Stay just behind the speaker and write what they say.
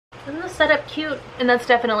Isn't the setup cute? And that's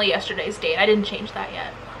definitely yesterday's date. I didn't change that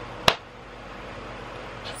yet.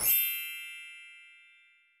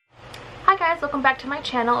 Hi guys, welcome back to my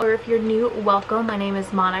channel, or if you're new, welcome. My name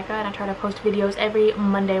is Monica and I try to post videos every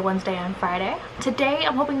Monday, Wednesday, and Friday. Today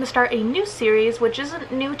I'm hoping to start a new series, which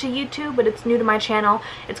isn't new to YouTube, but it's new to my channel.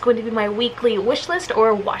 It's going to be my weekly wish list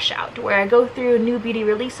or washout, where I go through new beauty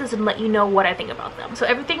releases and let you know what I think about them. So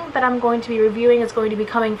everything that I'm going to be reviewing is going to be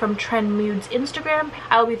coming from Trend Moods Instagram.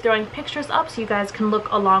 I will be throwing pictures up so you guys can look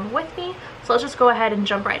along with me. So let's just go ahead and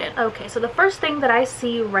jump right in. Okay, so the first thing that I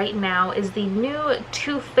see right now is the new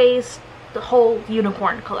Too Faced the whole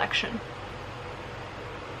unicorn collection.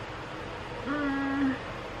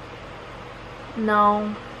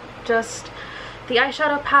 No, just the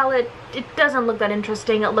eyeshadow palette, it doesn't look that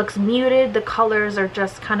interesting. It looks muted. The colors are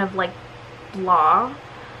just kind of like blah.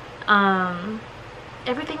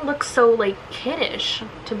 Everything looks so like kiddish,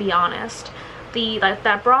 to be honest.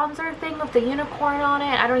 That bronzer thing with the unicorn on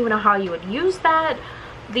it, I don't even know how you would use that.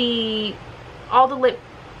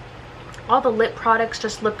 All the lip products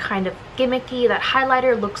just look kind of gimmicky. That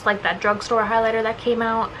highlighter looks like that drugstore highlighter that came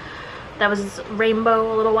out. That was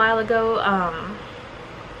rainbow a little while ago.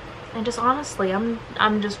 And just honestly,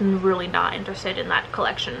 I'm just really not interested in that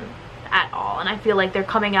collection at all. And I feel like they're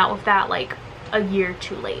coming out with that like a year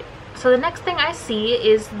too late. So the next thing I see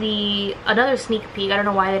is another sneak peek. I don't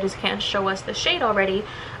know why they just can't show us the shade already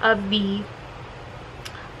of the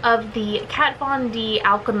Kat Von D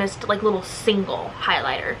Alchemist like little single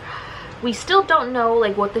highlighter. We still don't know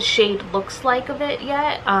like what the shade looks like of it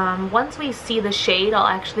yet. Once we see the shade, I'll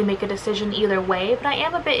actually make a decision either way, but I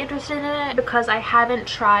am a bit interested in it because I haven't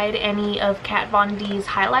tried any of Kat Von D's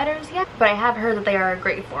highlighters yet, but I have heard that they are a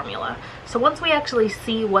great formula. So once we actually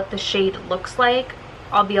see what the shade looks like,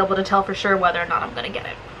 I'll be able to tell for sure whether or not I'm gonna get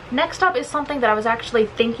it. Next up is something that I was actually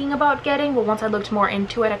thinking about getting, but once I looked more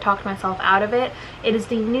into it, I talked myself out of it. It is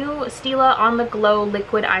the new Stila On The Glow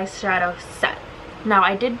liquid eyeshadow set. Now,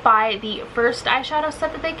 I did buy the first eyeshadow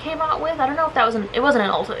set that they came out with. I don't know if that it wasn't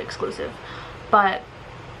an Ulta exclusive, but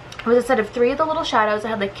it was a set of 3 of the little shadows. It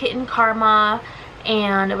had like Kitten Karma,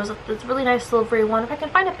 and it was this really nice silvery one. If I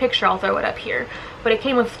can find a picture, I'll throw it up here. But it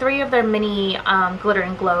came with 3 of their mini glitter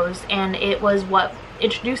and glows, and it was what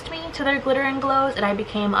introduced me to their glitter and glows, and I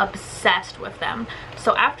became obsessed with them.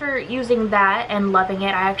 So after using that and loving it,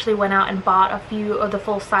 I actually went out and bought a few of the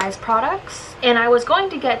full-size products. And I was going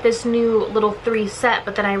to get this new little 3 set,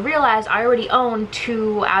 but then I realized I already own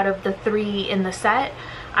 2 out of the 3 in the set.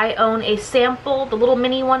 I own a sample, the little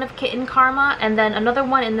mini one of Kitten Karma, and then another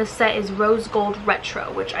one in this set is Rose Gold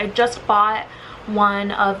Retro, which I just bought one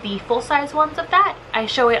of the full-size ones of that. I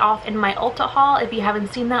show it off in my Ulta haul. If you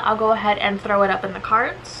haven't seen that, I'll go ahead and throw it up in the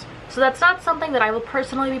cards. So that's not something that I will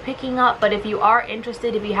personally be picking up, but if you are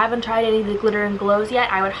interested, if you haven't tried any of the glitter and glows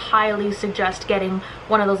yet, I would highly suggest getting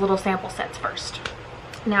one of those little sample sets first.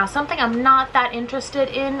 Now, something I'm not that interested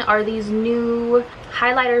in are these new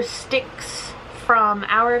highlighter sticks from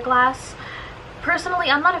Hourglass. Personally,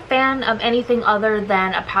 I'm not a fan of anything other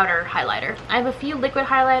than a powder highlighter. I have a few liquid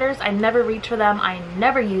highlighters. I never reach for them. I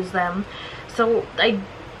never use them. So I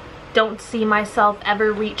don't see myself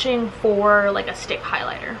ever reaching for like a stick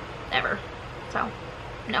highlighter, ever. So,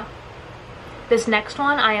 no. This next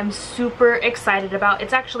one I am super excited about.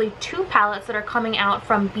 It's actually 2 palettes that are coming out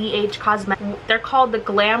from BH Cosmetics. They're called the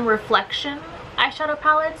Glam Reflection eyeshadow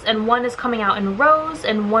palettes, and one is coming out in Rose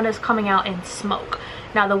and one is coming out in Smoke.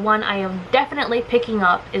 Now, the one I am definitely picking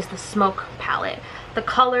up is the Smoke palette. The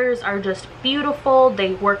colors are just beautiful.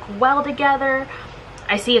 They work well together.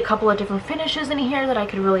 I see a couple of different finishes in here that I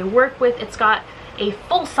could really work with. It's got a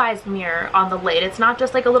full-size mirror on the lid. It's not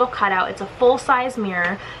just like a little cutout. It's a full-size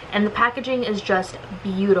mirror, and the packaging is just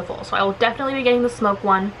beautiful. So I will definitely be getting the Smoke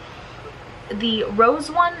one. The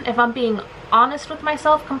Rose one, if I'm being honest with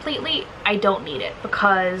myself completely, I don't need it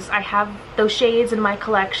because I have those shades in my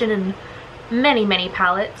collection and many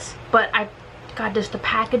palettes, but I got just the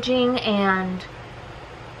packaging, and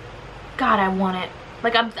God, I want it.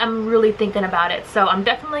 Like, I'm really thinking about it. So I'm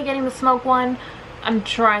definitely getting the Smoke one. I'm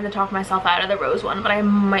trying to talk myself out of the Rose one, but I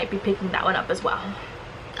might be picking that one up as well.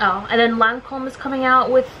 Oh, and then Lancome is coming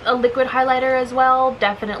out with a liquid highlighter as well.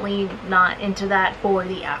 Definitely not into that for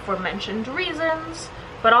the aforementioned reasons,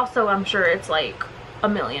 but also I'm sure it's like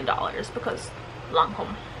 $1 million because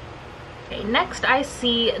Lancome. Okay, next I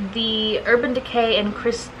see the Urban Decay and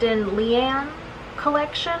Kristen Leanne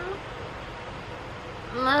collection.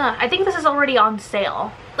 I think this is already on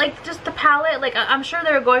sale. Like, just the palette, like, I'm sure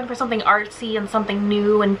they were going for something artsy and something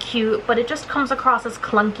new and cute, but it just comes across as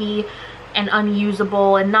clunky and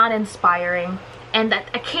unusable and not inspiring. And that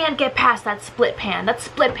I can't get past that split pan. That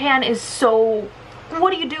split pan is so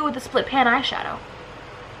what do you do with the split pan eyeshadow?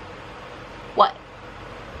 What?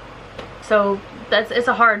 So it's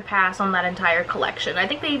a hard pass on that entire collection. I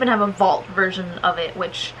think they even have a vault version of it,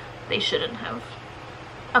 which they shouldn't have.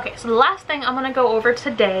 Okay, so the last thing I'm gonna go over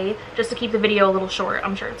today, just to keep the video a little short,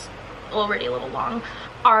 I'm sure it's already a little long,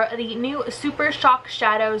 are the new Super Shock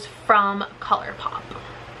shadows from ColourPop.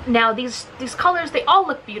 Now these colors, they all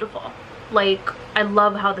look beautiful. Like, I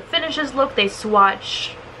love how the finishes look. They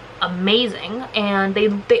swatch amazing, and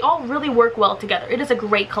they all really work well together. It is a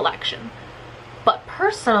great collection. But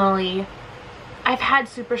personally, I've had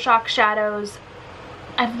Super Shock shadows.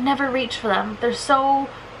 I've never reached for them. They're so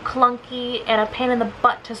clunky and a pain in the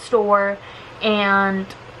butt to store, and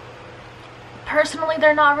personally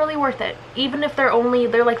they're not really worth it. Even if they're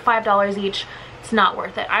like $5 each, it's not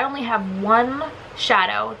worth it. I only have one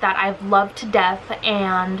shadow that I've loved to death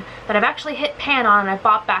and that I've actually hit pan on, and I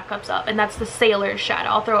bought backups up, and that's the Sailor shadow.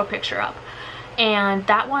 I'll throw a picture up. And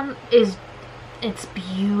that one it's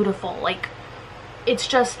beautiful. Like, it's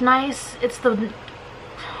just nice. It's the,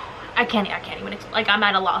 I can't even, like, I'm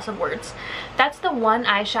at a loss of words. That's the one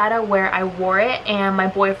eyeshadow where I wore it and my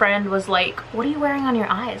boyfriend was like, what are you wearing on your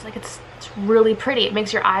eyes? Like, it's really pretty. It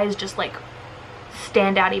makes your eyes just like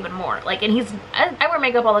stand out even more. Like, and I wear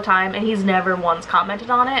makeup all the time, and he's never once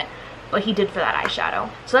commented on it, but he did for that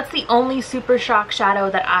eyeshadow. So that's the only Super Shock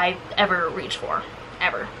shadow that I ever reach for,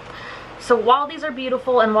 ever. So while these are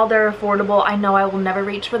beautiful and while they're affordable, I know I will never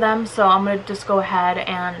reach for them, so I'm gonna just go ahead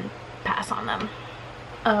and pass on them.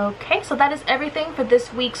 Okay, so that is everything for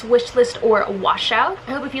this week's wish list or washout.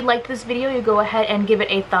 I hope if you liked this video, you go ahead and give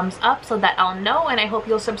it a thumbs up so that I'll know, and I hope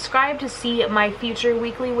you'll subscribe to see my future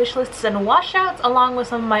weekly wish lists and washouts along with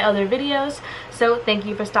some of my other videos. So thank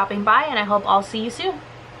you for stopping by, and I hope I'll see you soon.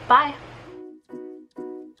 Bye!